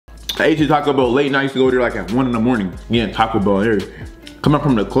I ate Taco Bell late night. I used to go there like at 1 in the morning. Yeah, Taco Bell there. Coming up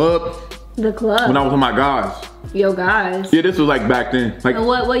from the club. The club? When I was with my guys. Yo, guys. Yeah, this was like back then. Like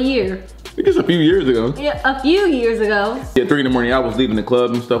what year? I think it's a few years ago. Yeah, a few years ago. Yeah, 3 in the morning. I was leaving the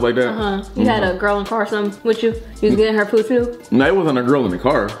club and stuff like that. You had a girl in the car or something with you? You was getting her food too? No, it wasn't a girl in the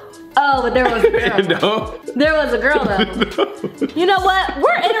car. Oh, but there was a girl. No. There was a girl though. No. You know what?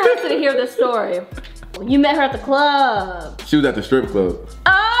 We're interested to hear this story. You met her at the club. She was at the strip club.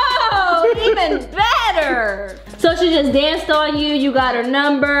 Oh, even better. So she just danced on you. You got her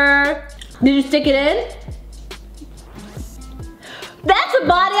number. Did you stick it in? That's a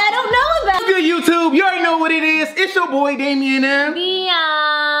body I don't know about. Good YouTube, you already know what it is. It's your boy Damien and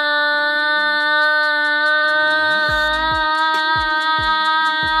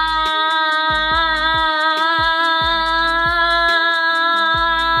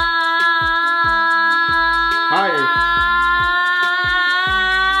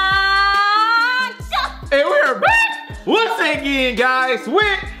and we're back once again, guys,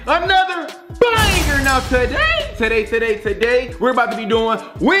 with another banger. Now today, we're about to be doing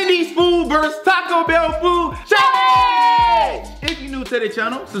Wendy's food versus Taco Bell food challenge. If you're new to the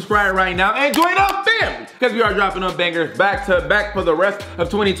channel, subscribe right now and join our family, because we are dropping up bangers back to back for the rest of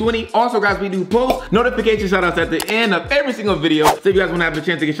 2020. Also, guys, we do post notification shout outs at the end of every single video. So if you guys want to have the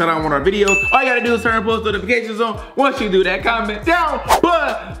chance to get shout out on one of our videos, all you gotta do is turn post notifications on. Once you do that, comment down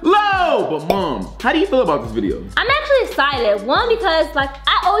below. But mom, how do you feel about this video? I'm actually excited. One, because like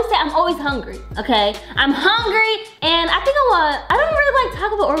I always say, I'm always hungry, okay? I'm hungry and I think I don't really like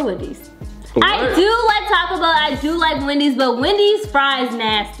Taco Bell or Wendy's. What? I do like Taco Bell, I do like Wendy's, but Wendy's fries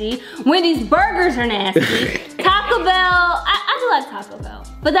nasty. Wendy's burgers are nasty. Taco Bell, I do like Taco Bell,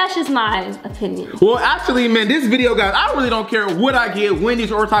 but that's just my opinion. Well, actually, man, this video, guys, I really don't care what I get, Wendy's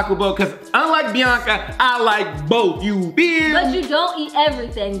or Taco Bell, because unlike Biannca, I like both. You feel? But you don't eat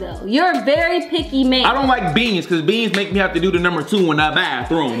everything, though. You're a very picky man. I don't like beans, because beans make me have to do the number 2 in the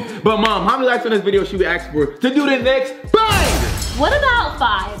bathroom. But mom, how many likes on this video should we ask for to do the next banger? What about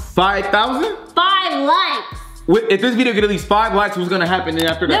 5? 5,000? 5 likes. If this video get at least 5 likes, what's gonna happen then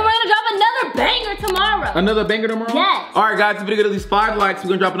after that? Then we're gonna drop another banger tomorrow. Another banger tomorrow? Yes. All right, guys, if the video get at least 5 likes, we're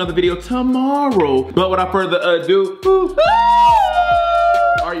gonna drop another video tomorrow. But without further ado,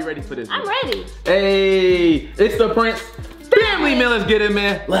 are you ready for this? I'm ready. Hey, it's the Prince Family Meal. Let's get it,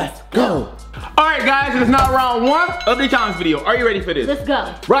 man. Let's go. All right, guys, it's now round 1 of the challenge video. Are you ready for this? Let's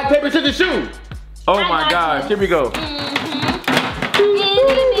go. Rock, paper, scissors, shoot. Oh my gosh, here we go.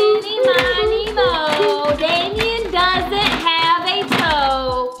 Damien doesn't have a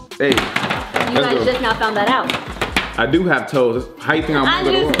toe. Hey, you guys just now found that out. I do have toes. How you think I'm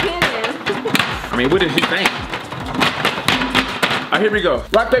gonna just kidding. I mean, what did you think? All right, here we go.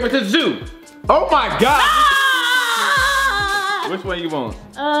 Rock, paper, scissors, shoot. Oh my God. Ah! Which one you want?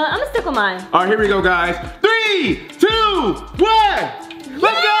 I'm gonna stick with mine. All right, here we go, guys. 3, 2, 1.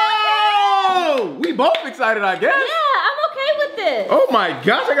 Let's go! We both excited, I guess. Yeah, I'm okay with this. Oh my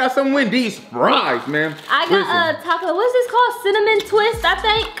gosh, I got some Wendy's fries, man. I got taco, what's this called? Cinnamon twist, I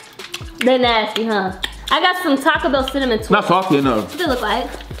think. They're nasty, huh? I got some Taco Bell cinnamon twist. Not salty enough. What do they look like?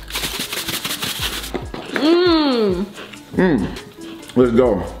 Let's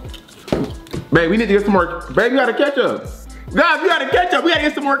go. Babe, we need to get some more. Babe, we gotta ketchup. Guys, we gotta ketchup. We gotta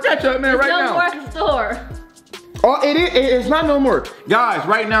get some more ketchup, man, right now. No more at the store. Oh, it's not no more. Guys,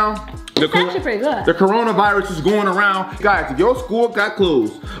 right now, it's actually pretty good. The coronavirus is going around. Guys, if your school got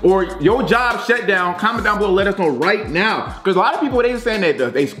closed or your job shut down, comment down below, let us know right now. Because a lot of people, they saying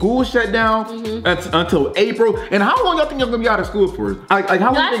that they school shut down until April. And how long y'all think you're gonna be out of school for? Like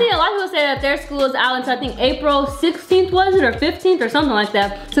how long? I've seen a lot of people say that their school is out until I think April 16th was it, or 15th or something like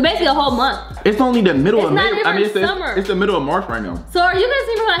that. So basically a whole month. It's only the middle of May. I mean, summer. It's the middle of March right now. So are you guys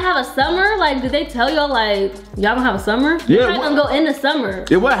even gonna have a summer? Like, did they tell y'all like, y'all gonna have a summer? Yeah. You're not gonna go into summer.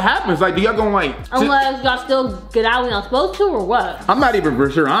 Yeah, what happens? Like, do y'all gonna like, unless y'all still get out when y'all supposed to, or what? I'm not even for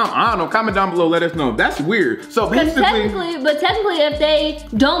sure. I don't know. Comment down below. Let us know. That's weird. So basically, technically, if they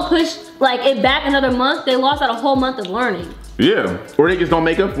don't push like it back another month, they lost out a whole month of learning. Yeah, or they just don't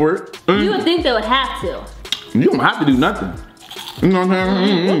make up for it. You would think they would have to. You don't have to do nothing. You know what I'm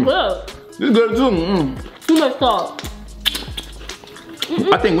saying? It's good. It's good too. Too much salt.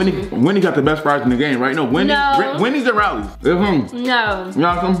 I think Wendy got the best fries in the game, right? No, Wendy's and Rally's. No. You got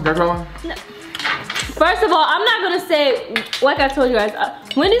some? That's all? No. First of all, I'm not gonna say, like I told you guys,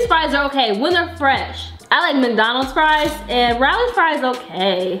 Wendy's fries are okay when they're fresh. I like McDonald's fries, and Rally's fries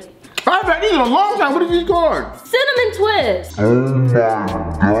okay. I've had these in a long time. What is these called? Cinnamon twist. Oh my God.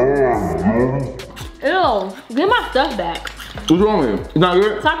 Ew, get my stuff back. What's wrong with it? It's not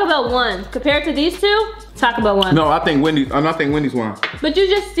good? Taco Bell won. Compared to these two, Taco Bell won. No, I think Wendy's won. But you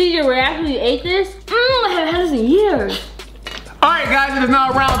just see your reaction when you ate this? I haven't had this in years. All right, guys, it is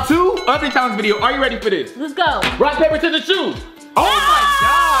now round 2 of the challenge video. Are you ready for this? Let's go. Rock, paper, scissors, shoot. Oh my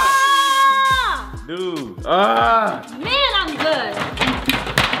God. Dude. Man, I'm good.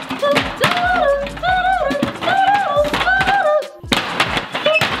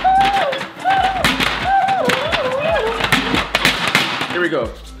 Here we go.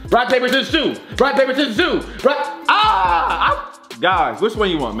 Rock, paper, scissors, shoot. Rock, paper, scissors, shoot. Guys, which one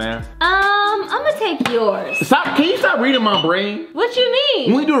you want, man? I'm gonna take yours. Can you stop reading my brain? What you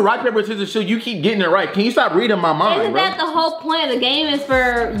mean? When we do a rock, paper, scissors, shoot, you keep getting it right. Can you stop reading my mind, Isn't that the whole point of the game is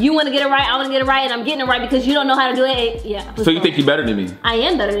for you want to get it right, I want to get it right, and I'm getting it right because you don't know how to do it? Yeah. So you think you're better than me? I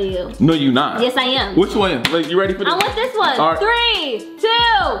am better than you. No, you're not. Yes, I am. Which one? Like, you ready for this? I want this one. All right. 3, 2,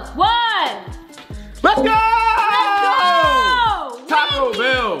 1. Let's go! Let's go! Taco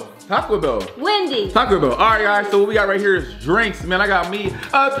Bell. Taco Bell. Wendy's. Taco Bell. All right, guys. So what we got right here is drinks. Man, I got me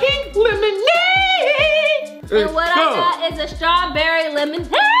a pink lemonade. And what I got is a strawberry lemonade.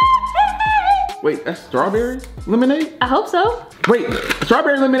 Wait, that's strawberry lemonade? I hope so. Wait,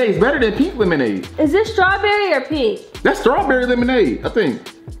 strawberry lemonade is better than pink lemonade. Is this strawberry or pink? That's strawberry lemonade, I think.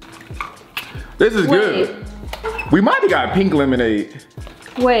 This is good. We might have got pink lemonade.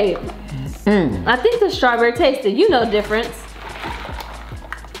 Wait. I think the strawberry tasted. You know difference.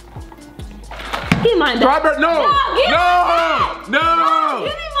 Give me mine back. Strawberry, no. No, give me mine back.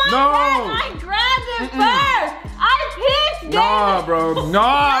 Give me mine back. I grabbed it first. I picked it. Nah, bro.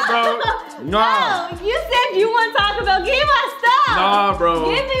 Nah, bro. Nah. No, you said you want Taco Bell. Give me my stuff. Nah, bro.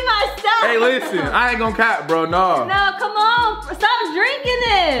 Give me my stuff. Hey, listen. I ain't gonna cap, bro. Nah. No, come on. Stop drinking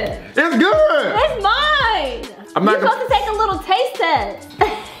it. It's good. It's mine. You're supposed to take a little taste test.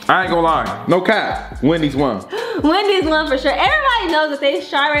 I ain't gonna lie. No cap. Wendy's won. Wendy's won for sure. Everybody knows that they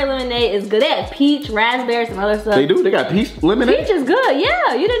strawberry lemonade is good. They have peach, raspberry, some other stuff. They do? They got peach lemonade? Peach is good.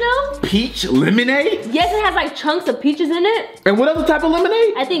 Yeah, you didn't know? Peach lemonade? Yes, it has like chunks of peaches in it. And what other type of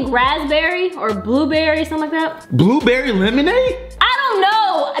lemonade? I think raspberry or blueberry, something like that. Blueberry lemonade? I don't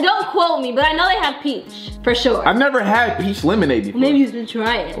know. Don't quote me, but I know they have peach for sure. I've never had peach lemonade before. Maybe you should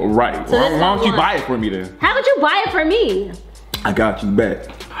try it. Right. So why don't you buy it for me then? How about you buy it for me? I got you back.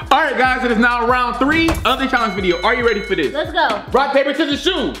 All right, guys, it is now round 3 of the challenge video. Are you ready for this? Let's go. Rock, paper, scissors,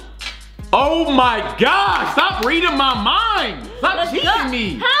 shoot. Oh my gosh, stop reading my mind. Stop cheating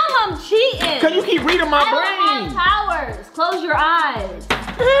me. How am I cheating? Because you keep reading my brain. I don't have powers. Close your eyes.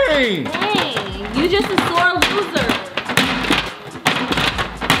 Hey. Dang, you just a sore loser.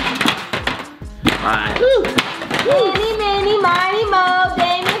 All right. Mini, mini, miny, mo.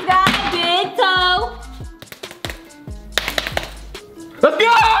 Damien's got a big toe. Let's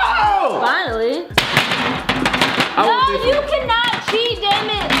go! Finally. No, you cannot cheat,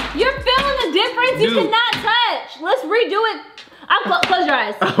 Damien. You're feeling the difference. Dude. You cannot touch. Let's redo it. Close your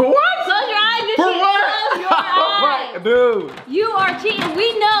eyes. What? Close your eyes. For what? Close your eyes. Dude. You are cheating.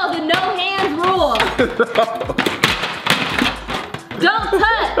 We know the no hands rule. Don't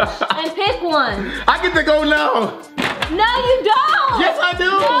touch and pick one. I get to go now. No, you don't. Yes, I do.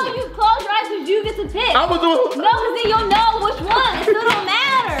 No, you close your eyes because you get to pick. I was doing. No, because then you'll know which one. It still don't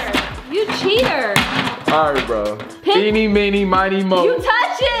matter. You cheater. All right, bro. Pick. Eeny, meeny, miny, mo. You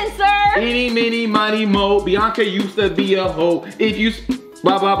touching, sir. Eeny, meeny, miny, mo. Biannca used to be a hoe. If you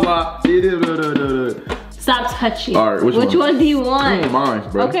blah, blah, blah. Stop touching. All right, which one do you want? Mine,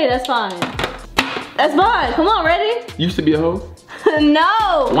 bro. Okay, that's fine. That's fine. Come on, ready? Used to be a hoe?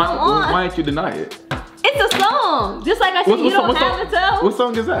 No, come on. Why didn't you deny it? It's a song. Just like I said, you don't have a toe. What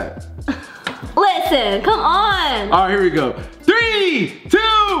song is that? Listen, come on. All right, here we go. 3, 2,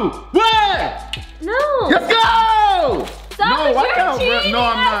 1. No. Let's go. Stop no, you're cheating, no,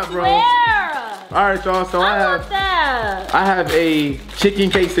 I'm not, bro. All right, y'all. So I have a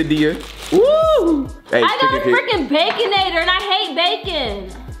chicken quesadilla. Woo! Hey, I got a freaking Baconator and I hate bacon.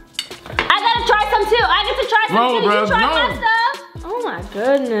 I gotta try some too. I get to try some too. Did you try my stuff? Oh my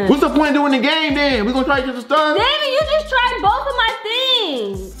goodness. What's the point of doing the game then? We gonna try different stuff? David, you just tried both of my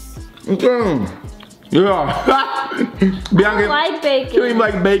things. Yeah. Biannca, I don't like bacon. You don't even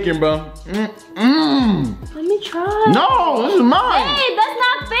like bacon, bro. Let me try. No, this is mine. Hey, that's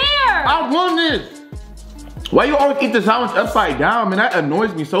not fair. I won this. Why you always eat the sandwich upside down, man? That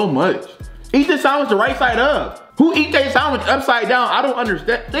annoys me so much. Eat the sandwich the right side up. Who eat that sandwich upside down? I don't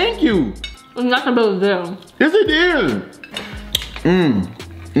understand. Thank you. I'm not gonna be able to do. Yes, it is.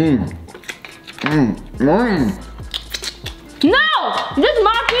 No, this is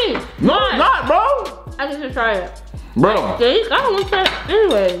my piece. No, it's not, bro. I get to try it. Bro. Steak? I don't want that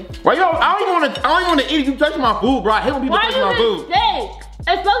anyway. Why yo? I don't even want to eat if you touch my food, bro. I hate when people touch my food. Steak?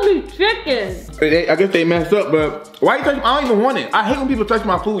 It's supposed to be chicken. I guess they messed up, but why you touch? I don't even want it. I hate when people touch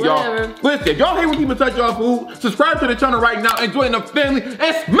my food, y'all. Listen, if y'all hate when people touch your food, subscribe to the channel right now and join the family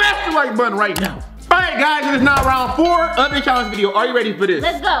and smash the like button right now. Alright guys, it is now round 4 of the challenge video. Are you ready for this?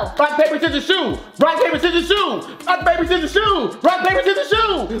 Let's go. Rock, paper, scissors, shoe. Rock, paper, scissors, shoe. Rock, paper, scissors, shoe. Rock, paper, scissors,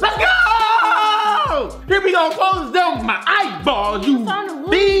 shoe. Let's go! Here we go. Close them my eyeballs, you feel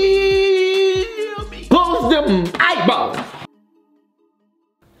me? Close them eyeballs.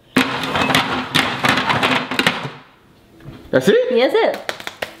 That's it? Yes, it.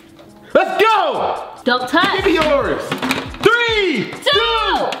 Let's go! Don't touch. Give me yours. 3, 2,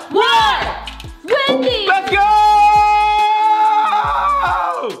 1. Wendys. Let's go!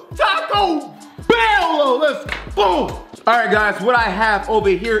 Taco Bell! Let's go! All right, guys, what I have over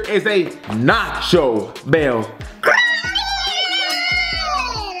here is a nacho bell.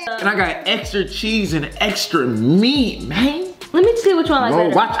 And I got extra cheese and extra meat, man. Let me see which one I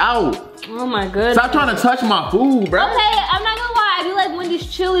like better. Watch out. Oh my goodness. Stop trying to touch my food, bro. Okay, I'm not gonna lie, I do like Wendy's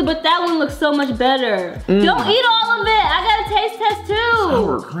chili, but that one looks so much better. Don't eat all of it. I got a taste test too.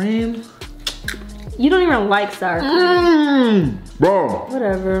 Sour cream? You don't even like sour cream. Bro.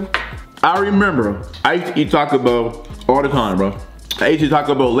 Whatever. I remember, I used to eat Taco Bell all the time, bro. I used to eat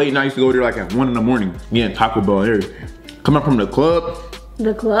Taco Bell late night. I used to go there like at 1 in the morning, getting Taco Bell here. Coming from the club.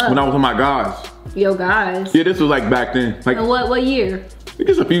 The club? When I was with my guys. Yo, guys. Yeah, this was like back then. Like what year?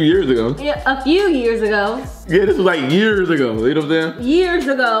 Just a few years ago. Yeah, a few years ago. Yeah, this was like years ago. You know what I'm saying? Years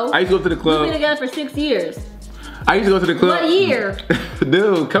ago. I used to go to the club. We've been together for 6 years. I used to go to the club. What year?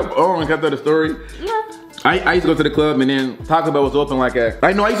 Dude, come on, can I tell the story? Yeah. I used to go to the club and then Taco Bell was open like at,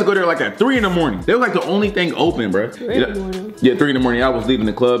 I used to go there like at 3 in the morning. They was like the only thing open, bro. 3 in the morning? Yeah, 3 in the morning. I was leaving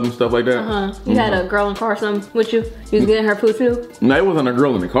the club and stuff like that. You had a girl in the car or something with you? You was getting her food too? No, it wasn't a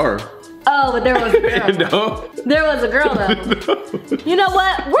girl in the car. Oh, but there was a girl. No. There was a girl though. No. You know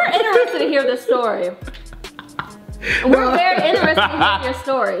what? We're interested to hear this story. We're very interested to hear your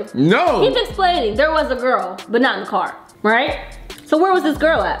story. No. Keep explaining. There was a girl, but not in the car, right? So where was this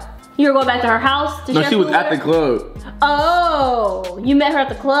girl at? You were going back to her house to share she was food at with the her? club. Oh, you met her at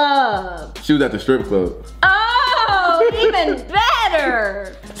the club. She was at the strip club. Oh, even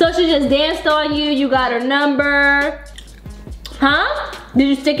better. So she just danced on you, you got her number. Huh? Did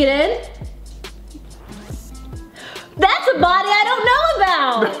you stick it in? That's a body I don't know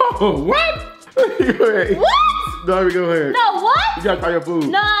about. No, what? Go ahead. What? No, go ahead. No, what? You gotta try your food.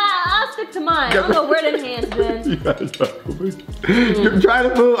 Nah, I'll stick to mine. I don't know where them hands been. You gotta try your food. Try the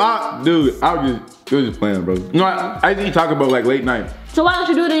food. Dude, it was just playing, bro. No, I used to eat Taco Bell like late night. So why don't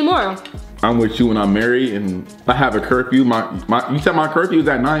you do it anymore? I'm with you when I'm married and I have a curfew. You said my curfew is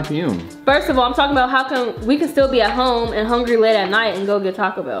at 9 p.m. First of all, I'm talking about how come we can still be at home and hungry late at night and go get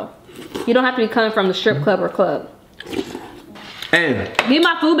Taco Bell. You don't have to be coming from the strip club or club. And give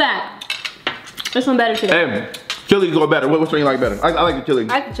my food back. This one better today. And chili go better. Which one you like better? I like the chili.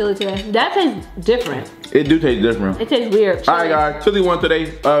 I like the chili today. That tastes different. It do taste different. It tastes weird. All right, guys. Chili one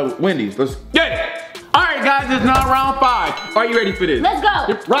today. Wendy's. Let's get it. All right, guys. It's now round 5. Are you ready for this? Let's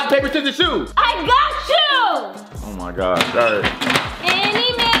go. Rock, paper, scissors, shoe. I got you. Oh my gosh. All right.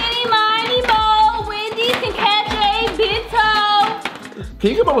 Any, many, miny, mo. Wendy's can catch a big toe.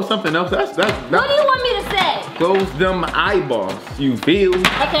 Can you come up with something else? That's what do you want me to say? Close them eyeballs. You feel?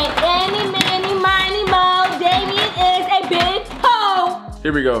 Okay. Any, many, miny, mo. Damien is a big hoe.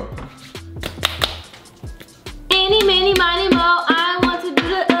 Here we go. Any, many, miny, mo. I want to do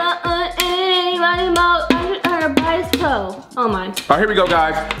the any, many, mo. Her by his toe. Oh my. All right, here we go,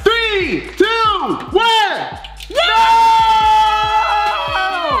 guys. 3, 2, 1. Yeah!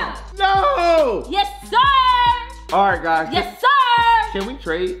 No! Yes, sir! All right, guys. Yes, sir! Can we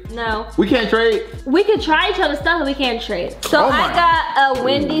trade? No. We can't trade? We can try each other's stuff, but we can't trade. So I got a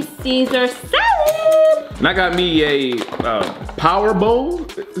Wendy's Caesar salad. And I got me a power bowl.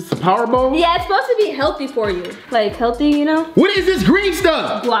 It's a power bowl? Yeah, it's supposed to be healthy for you. Like healthy, you know? What is this green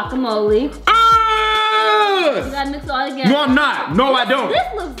stuff? Guacamole. You gotta mix it all together. No, I'm not. No, I don't. This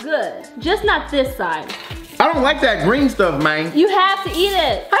looks good. Just not this side. I don't like that green stuff, man. You have to eat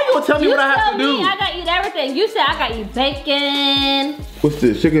it. How you gonna tell me what I have to do? I gotta eat everything. You said I gotta eat bacon. What's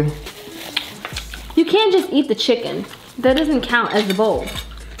this, chicken? You can't just eat the chicken. That doesn't count as the bowl.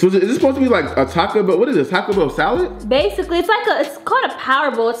 So is this supposed to be like a Taco Bell? What is this, Taco Bell salad? Basically, it's like it's called a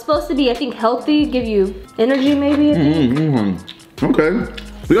power bowl. It's supposed to be, I think, healthy, give you energy maybe, I think. Okay.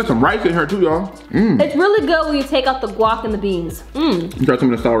 We got some rice in here too, y'all. It's really good when you take out the guac and the beans. You got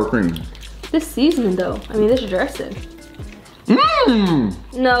some of the sour cream. This seasoning though, I mean this dressing.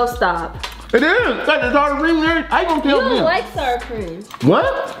 No, stop. It is. Got the sour cream there. I ain't gonna tell You don't them. like sour cream.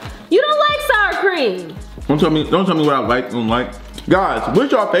 What? You don't like sour cream. Don't tell me what I like, don't like. Guys,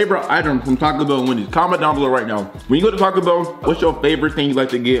 what's your favorite item from Taco Bell and Wendy's? Comment down below right now. When you go to Taco Bell, what's your favorite thing you like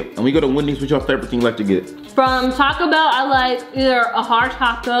to get? And when you go to Wendy's, what's your favorite thing you like to get? From Taco Bell, I like either a hard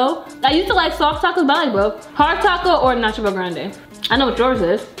taco. I used to like soft tacos, but I like both. Hard taco or nacho grande. I know what yours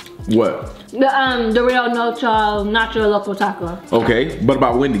is. What? The real nacho loco taco. Okay, what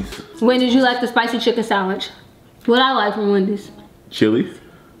about Wendy's? Wendy's, you like the spicy chicken sandwich. What I like from Wendy's. Chili?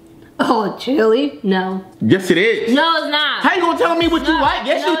 Oh, chili? No. Yes, it is. No, it's not. How you gonna tell me what you like?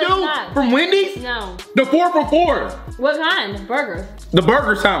 Yes, no, you do. It's not. From Wendy's? No. The 4 for $4. What kind? Burger. The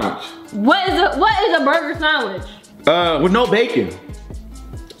burger sandwich. What is a burger sandwich? With no bacon.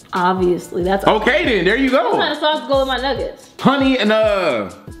 Obviously, that's okay. Then there you go. What kind of sauce go with my nuggets? Honey and no.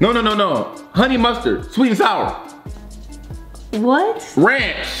 Honey mustard, sweet and sour. What?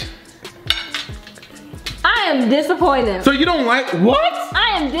 Ranch. I am disappointed. So you don't like what?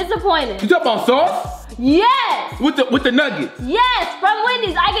 I am disappointed. You talk about sauce? Yes. With the nuggets? Yes, from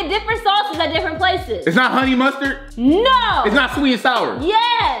Wendy's. I get different sauces at different places. It's not honey mustard? No. It's not sweet and sour?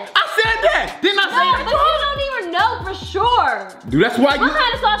 Yes. I said that. Didn't I say that? But you don't even know for sure. Dude, that's why What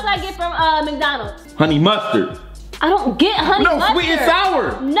kind of sauce did I get from McDonald's? Honey mustard. I don't get honey mustard. No, sweet and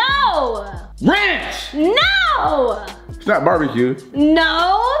sour. No. Ranch. No. It's not barbecue.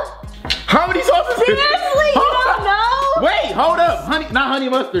 No. How many sauces? Seriously, you don't know? Wait, hold up. Not honey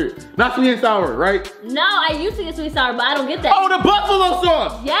mustard. Not sweet and sour, right? No, I used to get sweet and sour, but I don't get that. Oh, the buffalo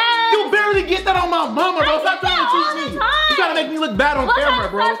sauce. Yes. You barely get that on my mama, bro. Stop trying to cheat me. You trying to make me look bad on camera,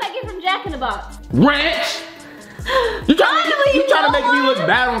 bro. What kind of sauce I get from Jack in the Box? Ranch. You trying to make me look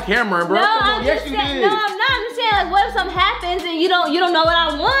bad on camera, bro. No, Come on. I'm Yes, just you saying, did. no, I'm not. I'm just saying, like, what if something happens and you don't know what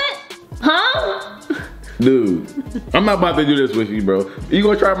I want? Huh? Dude, I'm not about to do this with you, bro. You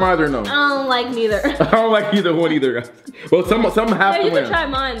gonna try mine or no? I don't like neither. I don't like either one either, guys. Well, something has to You win. can try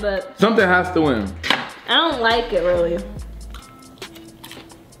mine, but Something has to win. I don't like it really.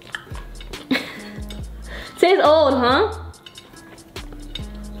 Tastes old, huh?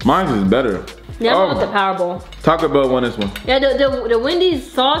 Mine is better. Yeah, I want the Powerball. Taco Bell won this one. Yeah, the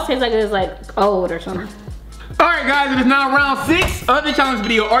Wendy's sauce tastes like it's like old or something. All right, guys, it is now round 6 of the challenge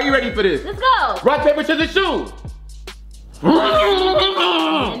video. Are you ready for this? Let's go. Rock, paper, scissors, shoot.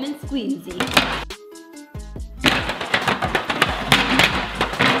 Lemon squeezy.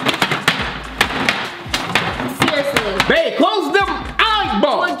 Seriously. Babe, close them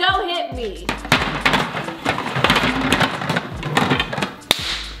eyeballs. Well, don't hit me.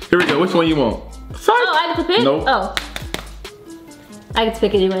 Here we go. Which one you want? Sorry. Oh, I get to pick? Nope. Oh. I get to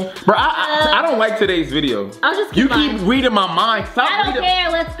pick anyway. Bro, I don't like today's video. I'll just You keep keep reading my mind. I don't care,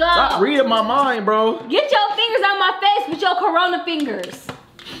 let's go. Stop reading my mind, bro. Get your fingers out my face with your corona fingers.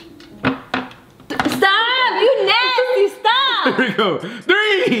 Stop, you nasty, stop. Here we go.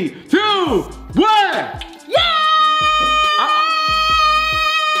 3, 2, 1. Yes,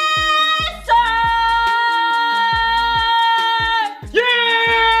 sir.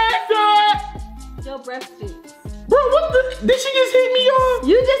 Yes, sir. Your breath stinks. Bro, what the? Did she just hit me, y'all?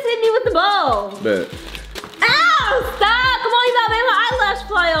 You just hit me with the ball. Bet. Ow, stop. Come on, you about to make my eyelash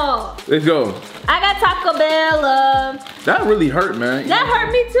fly off. Let's go. I got Taco Bell. That really hurt, man. That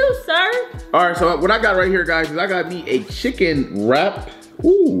hurt me too, sir. All right, so what I got right here, guys, is I got me a chicken wrap.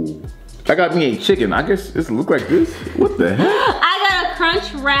 Ooh. I got me a chicken. I guess this look like this. What the heck? I got a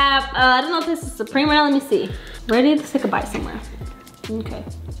crunch wrap. I don't know if this is Supreme or not. Let me see. Ready to take a bite somewhere. Okay.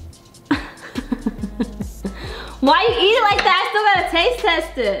 Why you eat it like that? I still gotta taste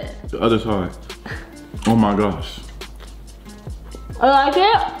test it. The other side. Oh my gosh. I like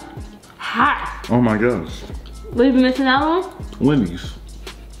it. Hot. Oh my gosh. What you been missing out on? Wendy's.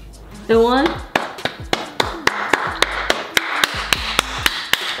 The one?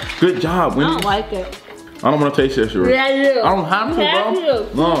 Good job, I Wendy's. don't like it. I don't want to taste that shit. Yeah, you do. I don't have to, You have bro.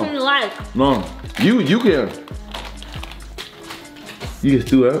 to. No. Something you like. No. You can. You can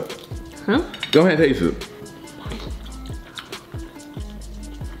do that. Huh? Go ahead and taste it.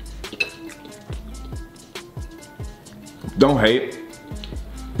 Don't hate.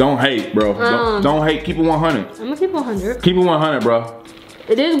 Don't hate, bro. Don't hate. Keep it 100. I'm gonna keep 100. Keep it 100, bro.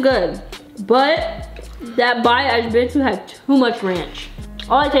 It is good, but that bite I've been to had too much ranch.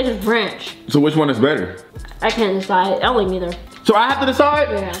 All I taste is ranch. So which one is better? I can't decide. I don't like neither. So I have to decide?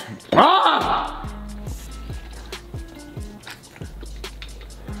 Yeah. Ah!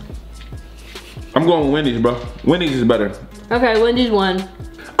 I'm going with Wendy's, bro. Wendy's is better. Okay, Wendy's won.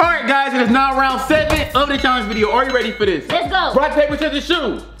 All right, guys, it is now round 7 of the challenge video. Are you ready for this? Let's go. Rock, paper, scissors,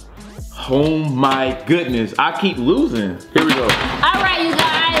 shoot. Oh my goodness, I keep losing. Here we go. All right, you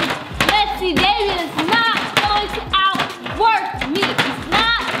guys. Let's see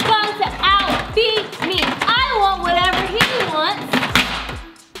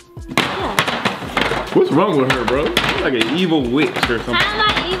like an evil witch or something. I'm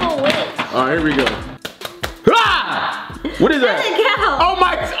not an evil witch. All right, here we go. Ah! What is that? Oh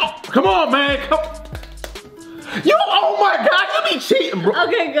my, oh, come on, man. Come. You, oh my God, you be cheating, bro.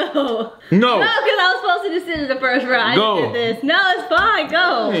 Okay, go. No. No, because I was supposed to just sit in the first round. Go. I did this. No, it's fine,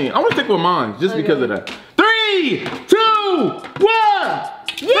 go. Hey, I'm gonna stick with mine just because of that. 3, 2, 1.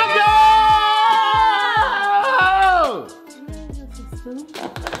 Yeah! Let's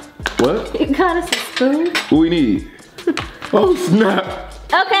go! What? You got us a spoon? What we need? Oh snap!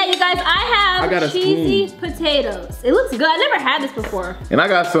 Okay, you guys, I got a have cheesy potatoes. It looks good. I never had this before. And I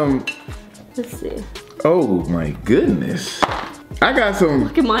got some. Let's see. Oh my goodness! I got some.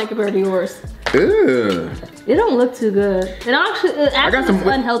 Look at mine compared to yours. Ugh. It don't look too good. It actually I got some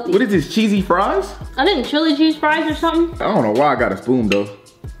unhealthy. What is this? Cheesy fries? I think chili cheese fries or something. I don't know why I got a spoon though.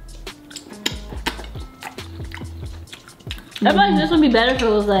 I feel like this would be better if it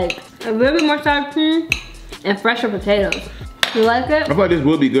was like a little bit more sour cream and fresher potatoes. You like it? I feel like this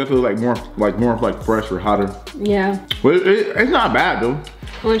would be good if it was like more fresh or hotter. Yeah. But it's not bad though.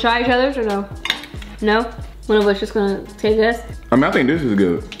 Want to try each other's or no? No? One of us just gonna take this? I mean, I think this is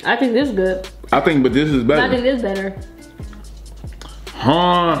good. I think this is good. I think, but this is better. I think this is better.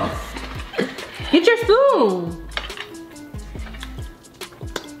 Huh? Get your spoon.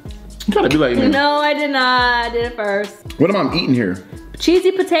 I'm trying to be like me. No, I did not. I did it first. What am I eating here?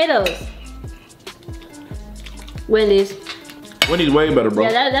 Cheesy potatoes. Wendys. Wendy's way better, bro.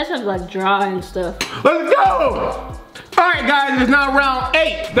 Yeah, that sounds like dry and stuff. Let's go! All right, guys, it's now round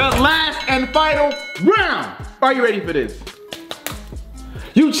 8, the last and final round. Are you ready for this?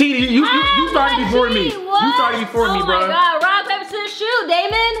 You cheated. You started before me. What? You started before me, bro. Oh my God! Rock, paper, scissors, shoot,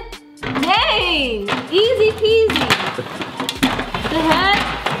 Damien. Dang, easy peasy. The heck?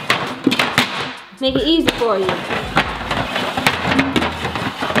 Make it easy for you.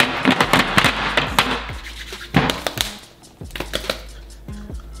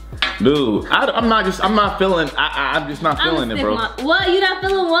 Dude, I'm just not feeling it, bro. What? You not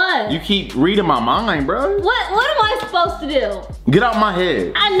feeling what? You keep reading my mind, bro. What am I supposed to do? Get out my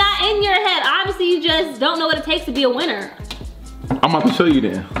head. I'm not in your head. Obviously, you just don't know what it takes to be a winner. I'm about to show you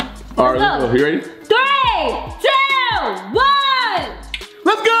then. All right, let's go. You ready? 3, 2, 1.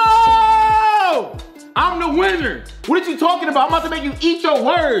 Let's go! I'm the winner. What are you talking about? I'm about to make you eat your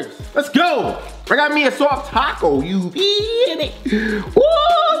words. Let's go. I got me a soft taco. You eat it.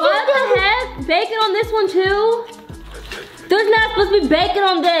 What the heck? Bacon on this one too? There's not supposed to be bacon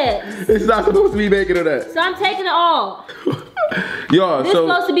on this. It's not supposed to be bacon on that. So I'm taking it all. Yo, This is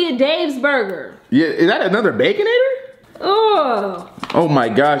supposed to be a Dave's burger. Yeah, is that another Baconator? Oh. Oh my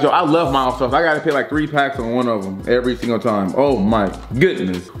gosh, yo, I love mild sauce. I gotta pay like 3 packs on one of them every single time. Oh my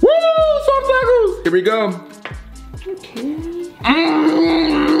goodness. Woo, soft tacos. Here we go. Okay.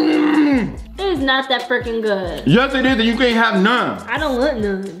 It is not that freaking good. Yes, it is, and you can't have none. I don't want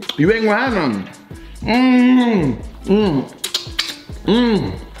none. You ain't gonna have none.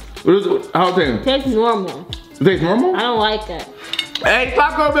 How it taste? It tastes normal. It tastes normal? I don't like it. Hey,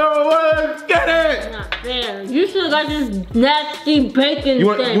 Taco Bell, let's get it! Not fair. You should have got this nasty bacon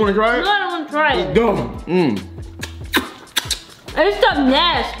You thing. wanna try it? No, I don't want to try it. Go. It's stuff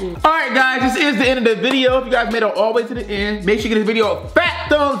nasty. All right, guys, this is the end of the video. If you guys made it all the way to the end, make sure you give this video a fat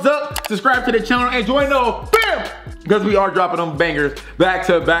thumbs up, subscribe to the channel, and join the BAM! Because we are dropping them bangers back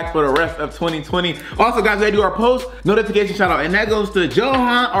to back for the rest of 2020. Also, guys, we do our post notification shout out, and that goes to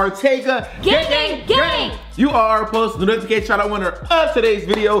Johan Ortega. Gang. You are our post notification shout out winner of today's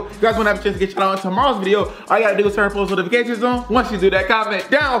video. If you guys want to have a chance to get shout out in tomorrow's video, all you gotta do is turn post notifications on. Once you do that, comment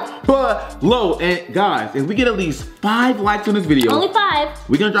down below. And guys, if we get at least 5 likes on this video, Only 5.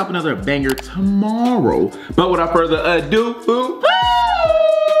 we're gonna drop another banger tomorrow. But without further ado,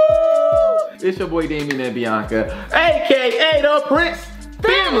 it's your boy Damien and Biannca, aka the Prince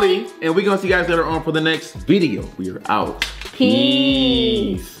Family. And we're gonna see you guys later on for the next video. We are out. Peace.